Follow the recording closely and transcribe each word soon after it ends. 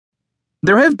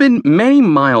There have been many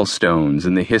milestones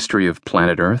in the history of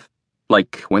planet Earth,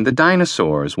 like when the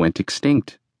dinosaurs went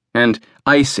extinct, and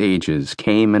ice ages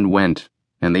came and went,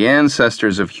 and the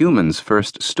ancestors of humans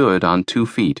first stood on 2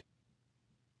 feet.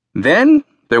 Then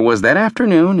there was that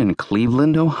afternoon in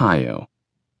Cleveland, Ohio.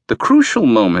 The crucial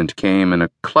moment came in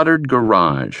a cluttered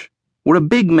garage, where a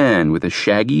big man with a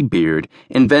shaggy beard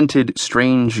invented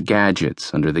strange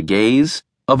gadgets under the gaze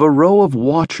of a row of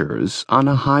watchers on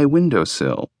a high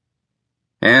windowsill.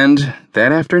 And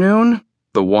that afternoon,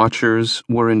 the watchers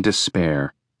were in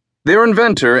despair. Their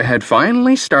inventor had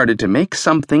finally started to make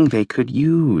something they could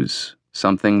use,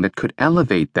 something that could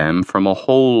elevate them from a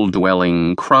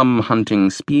hole-dwelling, crumb-hunting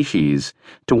species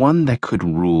to one that could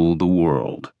rule the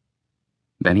world.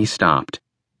 Then he stopped.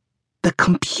 "The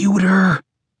computer!"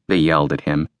 they yelled at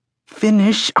him.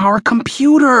 "Finish our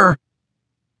computer!"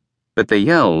 But they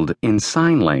yelled in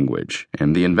sign language,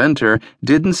 and the inventor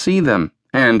didn't see them,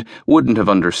 and wouldn't have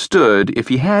understood if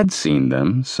he had seen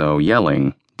them, so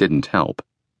yelling didn't help.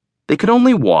 They could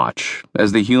only watch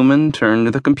as the human turned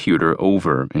the computer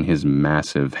over in his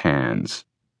massive hands.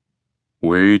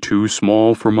 "Way too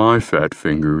small for my fat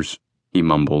fingers," he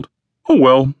mumbled. "Oh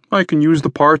well, I can use the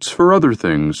parts for other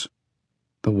things."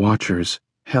 The watchers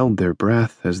held their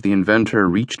breath as the inventor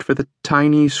reached for the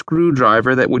tiny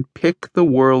screwdriver that would pick the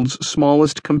world's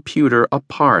smallest computer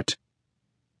apart.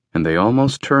 And they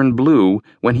almost turned blue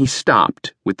when he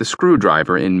stopped with the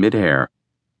screwdriver in midair.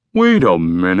 "Wait a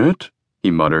minute," he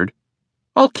muttered.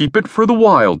 "I'll keep it for the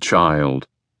wild child."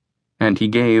 And he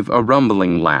gave a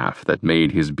rumbling laugh that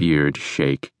made his beard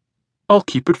shake. "I'll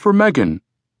keep it for Megan.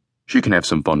 She can have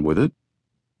some fun with it."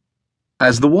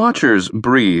 As the watchers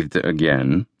breathed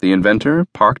again, the inventor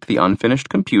parked the unfinished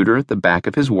computer at the back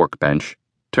of his workbench,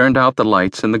 turned out the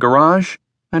lights in the garage,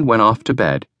 and went off to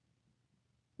bed.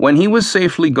 When he was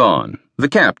safely gone, the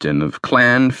captain of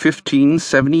Clan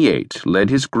 1578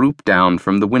 led his group down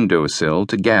from the windowsill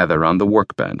to gather on the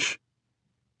workbench.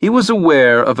 He was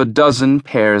aware of a dozen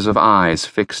pairs of eyes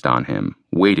fixed on him,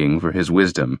 waiting for his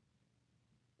wisdom.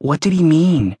 "What did he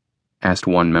mean?" asked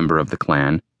one member of the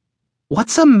clan.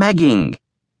 "What's a megging?"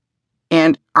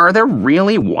 "And are there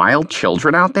really wild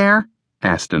children out there?"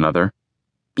 asked another.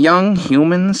 "Young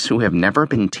humans who have never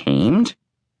been tamed?"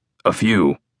 "A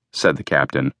few," said the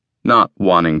captain, not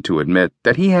wanting to admit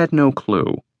that he had no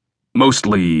clue.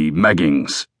 "Mostly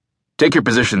meggings. Take your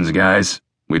positions, guys.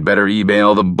 We'd better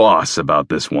email the boss about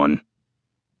this one."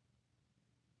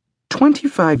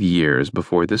 25 years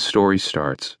before this story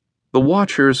starts, the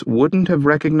watchers wouldn't have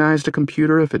recognized a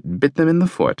computer if it bit them in the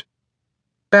foot.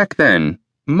 Back then,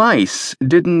 mice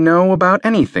didn't know about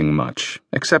anything much,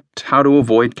 except how to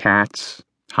avoid cats,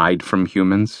 hide from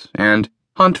humans, and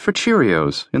hunt for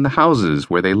Cheerios in the houses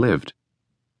where they lived.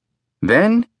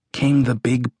 Then came the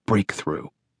big breakthrough.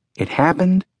 It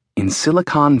happened in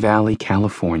Silicon Valley,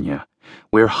 California,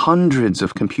 where hundreds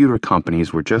of computer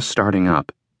companies were just starting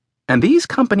up. And these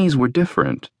companies were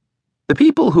different. The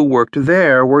people who worked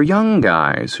there were young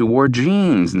guys who wore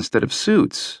jeans instead of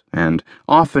suits, and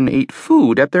often ate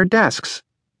food at their desks.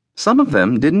 Some of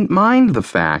them didn't mind the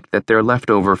fact that their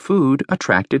leftover food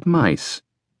attracted mice.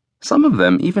 Some of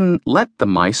them even let the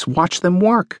mice watch them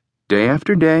work, day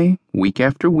after day, week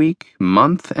after week,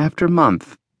 month after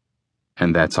month.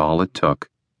 And that's all it took.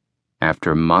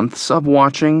 After months of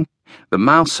watching, the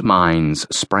mouse minds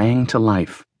sprang to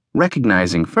life,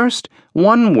 recognizing first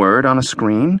one word on a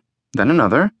screen, then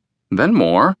another, then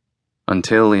more,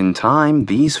 until in time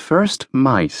these first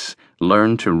mice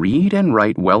learned to read and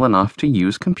write well enough to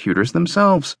use computers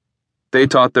themselves. They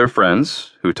taught their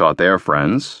friends, who taught their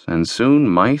friends, and soon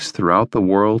mice throughout the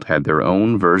world had their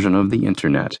own version of the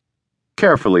internet,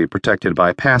 carefully protected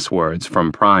by passwords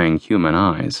from prying human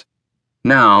eyes.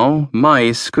 Now,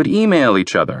 mice could email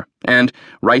each other, and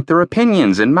write their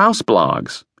opinions in mouse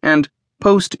blogs, and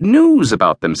post news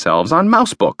about themselves on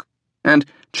Mousebook, and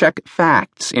check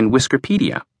facts in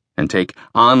Whiskerpedia, and take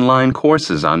online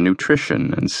courses on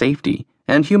nutrition and safety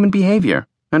and human behavior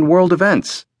and world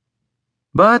events.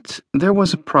 But there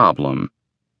was a problem.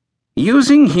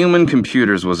 Using human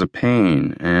computers was a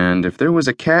pain, and if there was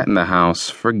a cat in the house,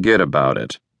 forget about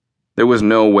it. There was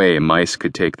no way mice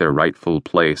could take their rightful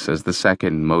place as the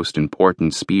second most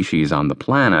important species on the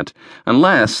planet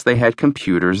unless they had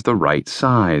computers the right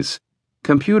size.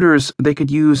 Computers they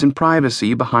could use in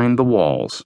privacy behind the walls.